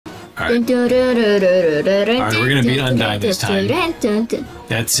Alright. Alright, we're gonna beat Undyne this time.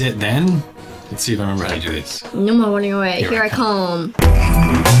 That's it then? Let's see if I remember how to do this. No more running away. Here I come.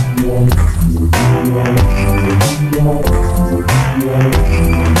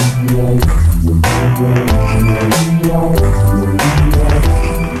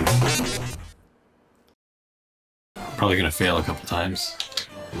 Probably gonna fail a couple times.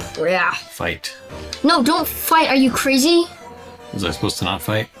 Yeah. Fight. No, don't fight. Are you crazy? Was I supposed to not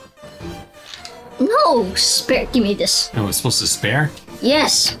fight? No, spare. Give me this. I was supposed to spare?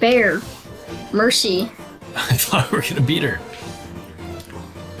 Yes, spare. Mercy. I thought we were gonna beat her.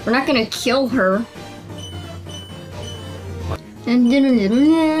 We're not gonna kill her.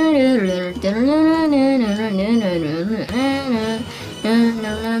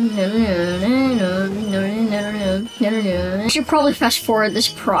 I should probably fast forward this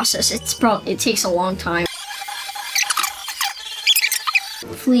process. It takes a long time.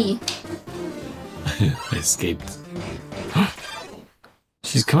 Flee. I escaped.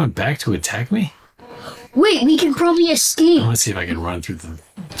 She's coming back to attack me? Wait, we can probably escape. Let's see if I can run through the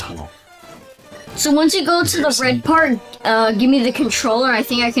tunnel. So once you go to the red part, give me the controller. I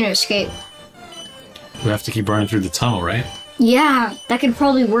think I can escape. We have to keep running through the tunnel, right? Yeah, that could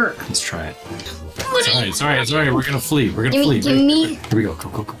probably work. Let's try it. It's alright. We're gonna flee. We're gonna flee. Give me. Here we go.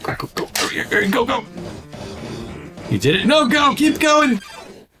 Go. Go. You did it. No, go. Keep going.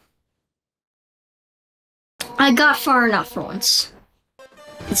 I got far enough for once.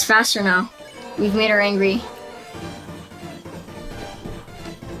 It's faster now. We've made her angry.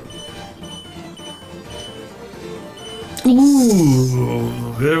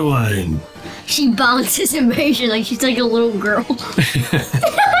 Ooh, good one. She bounces impatient like she's like a little girl.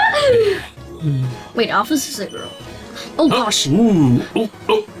 Wait, Alpha's is a girl. Oh gosh. Ooh.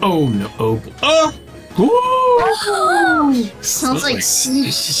 Oh no. Oh. Ooh. Sounds like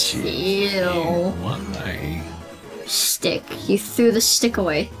steel. Why? Stick. You threw the stick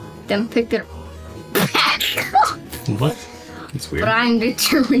away, then picked it back. What? It's weird. But I'm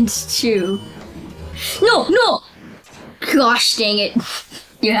determined to. No! Gosh dang it.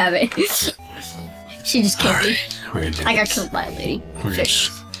 You have it. She just killed me. I got killed by a lady. Fish.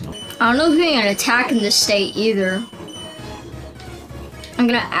 I don't know if we can attack in this state either. I'm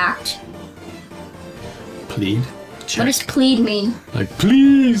gonna act. Plead? Check. What does plead mean? Like,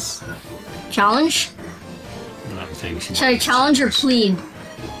 please! Challenge? Should I challenge or plead?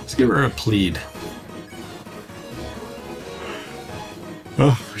 Let's give her a plead.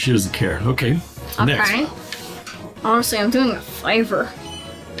 Oh, she doesn't care. Okay. Next. Honestly, I'm doing a favor.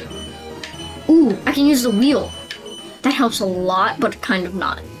 Ooh, I can use the wheel. That helps a lot, but kind of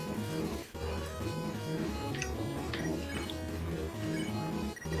not.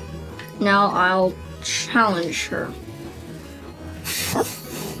 Now I'll challenge her.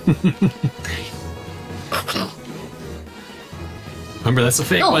 Remember, that's a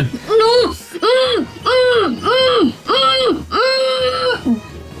fake one. No!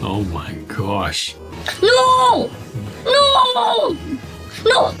 Oh my gosh. No! No!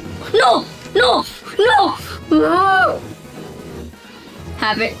 No! No! No! No! No!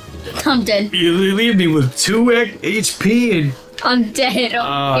 Have it. I'm dead. You leave me with 2 HP and... I'm dead,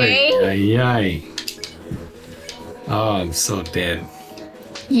 okay? Ay. Oh, I'm so dead.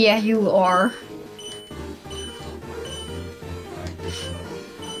 Yeah, you are.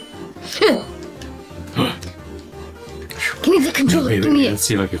 Give me the controller. Wait, give me it. Let's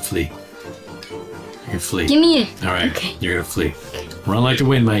see if I can flee. I can flee. Give me it. All right, okay. You're gonna flee. Run like the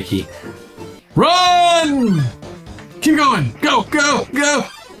wind, Mikey. Run! Keep going. Go.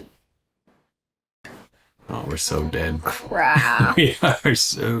 Oh, we're so dead. Crap. We are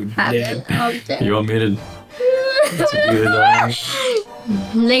so dead. I'm dead. You want me to do the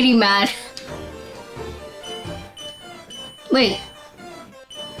Lady mad. Wait.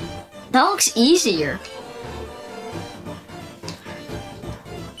 That looks easier.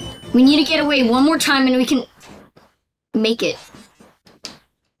 We need to get away one more time and we can make it.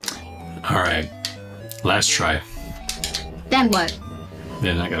 Alright. Last try. Then what?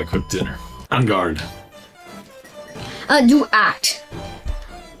 Then I gotta cook dinner. On guard. Do act.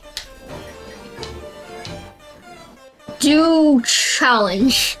 Do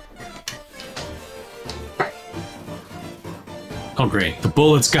challenge. Oh great. The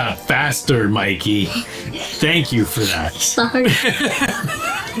bullets got faster, Mikey. Thank you for that. Sorry.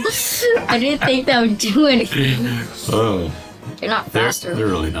 I didn't think that would do anything. Oh. They're not faster. They're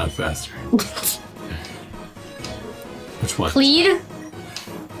really not faster. Which one? Plead?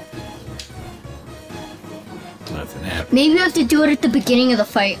 Nothing happened. Maybe you have to do it at the beginning of the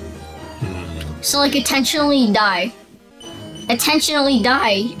fight. So like intentionally die. Intentionally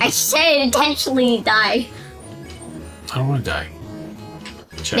die. I said intentionally die. I don't want to die.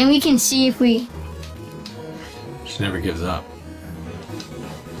 Check. Then we can see if we... She never gives up.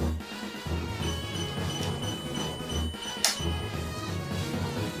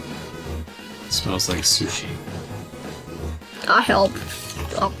 It smells like sushi. I'll help.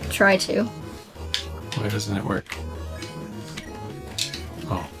 I'll try to. Why doesn't it work?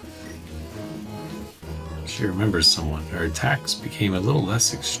 Oh. She remembers someone. Her attacks became a little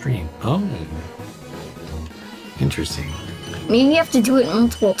less extreme. Oh. Interesting. Maybe you have to do it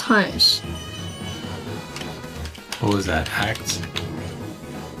multiple times. What was that? Act?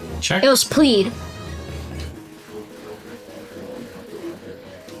 Check? It was plead.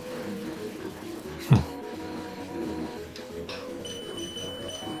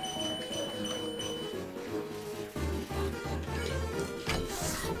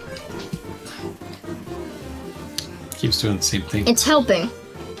 Keeps doing the same thing. It's helping.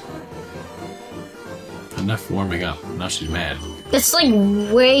 Enough warming up. Now she's mad. It's like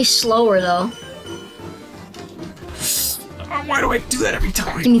way slower though. Oh, why do I do that every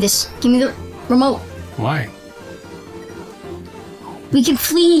time? Give me this. Give me the remote. Why? We can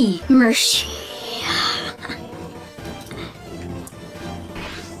flee. Mercy.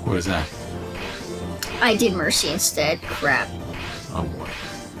 What is that? I did mercy instead. Crap. Oh boy.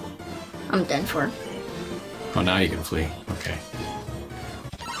 I'm done for. Oh, now you can flee. Okay.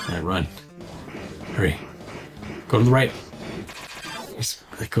 Alright, run. Hurry. Go to the right. Just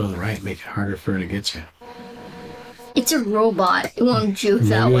go to the right, make it harder for her to get you. It's a robot. It won't juke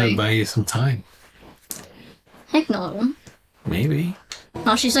that Maybe way. I'll buy you some time. Heck no. Maybe.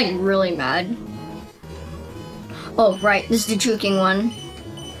 Oh, she's like really mad. Oh, right. This is the juking one.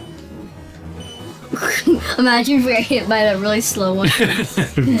 Imagine if we got hit by that really slow one.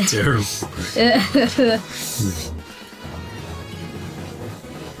 Terrible.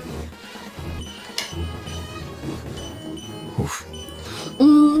 Oof.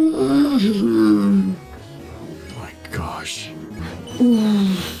 Mm. Oh my gosh.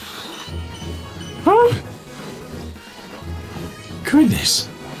 Huh? Goodness.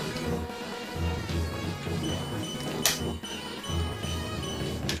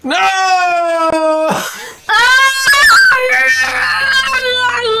 No!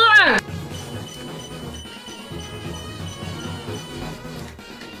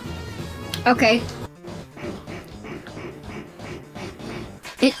 Okay.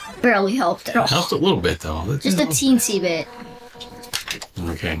 It barely helped at all. It helped a little bit though. Just a teensy bit.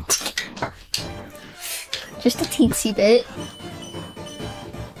 Okay. Just a teensy bit.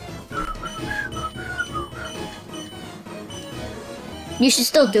 You should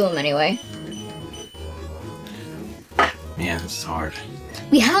still do them anyway. Man, this is hard.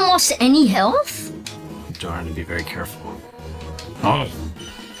 We haven't lost any health? Darn, to be very careful. Oh,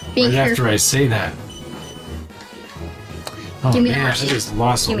 Being right careful. after I say that. Oh Give me man, I that. just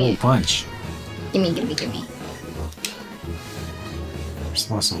lost a Give me whole it. bunch. Gimme.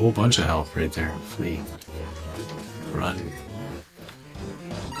 Just lost a whole bunch of health right there. Flee. Run.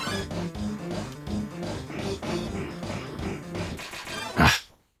 Ah.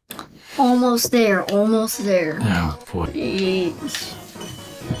 Almost there. Oh boy. Jeez.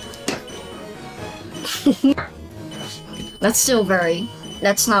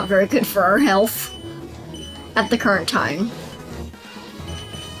 That's not very good for our health at the current time.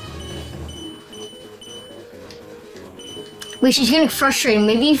 Wait, she's getting frustrated.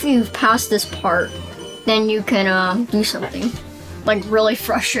 Maybe if you pass this part, then you can do something. Like really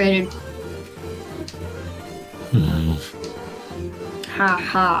frustrated. Ha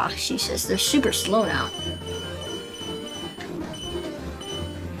ha, she says they're super slow now.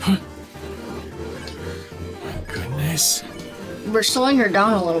 Goodness. We're slowing her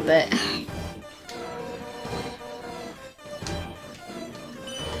down a little bit.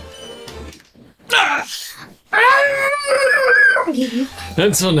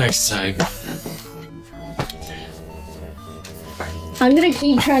 Until next time. I'm gonna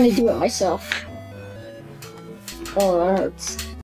keep trying to do it myself. Oh, that hurts.